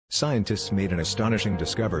Scientists made an astonishing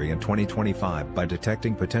discovery in 2025 by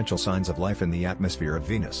detecting potential signs of life in the atmosphere of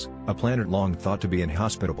Venus, a planet long thought to be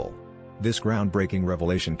inhospitable. This groundbreaking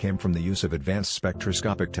revelation came from the use of advanced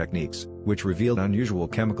spectroscopic techniques, which revealed unusual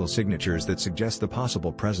chemical signatures that suggest the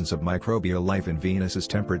possible presence of microbial life in Venus's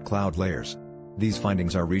temperate cloud layers. These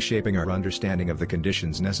findings are reshaping our understanding of the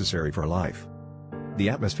conditions necessary for life. The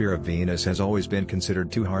atmosphere of Venus has always been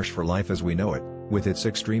considered too harsh for life as we know it, with its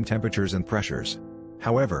extreme temperatures and pressures.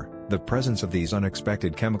 However, the presence of these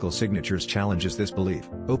unexpected chemical signatures challenges this belief,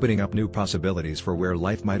 opening up new possibilities for where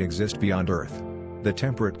life might exist beyond Earth. The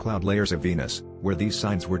temperate cloud layers of Venus, where these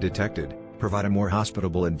signs were detected, provide a more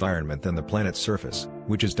hospitable environment than the planet's surface,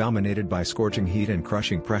 which is dominated by scorching heat and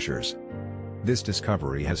crushing pressures. This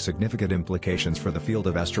discovery has significant implications for the field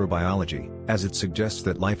of astrobiology, as it suggests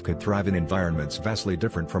that life could thrive in environments vastly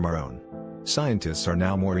different from our own. Scientists are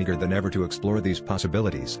now more eager than ever to explore these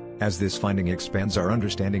possibilities, as this finding expands our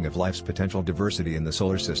understanding of life's potential diversity in the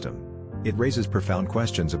solar system. It raises profound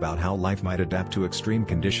questions about how life might adapt to extreme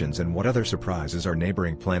conditions and what other surprises our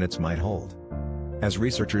neighboring planets might hold. As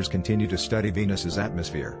researchers continue to study Venus's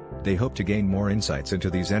atmosphere, they hope to gain more insights into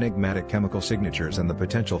these enigmatic chemical signatures and the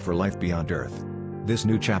potential for life beyond Earth. This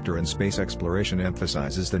new chapter in space exploration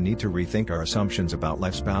emphasizes the need to rethink our assumptions about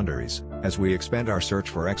life's boundaries, as we expand our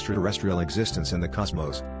search for extraterrestrial existence in the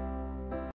cosmos.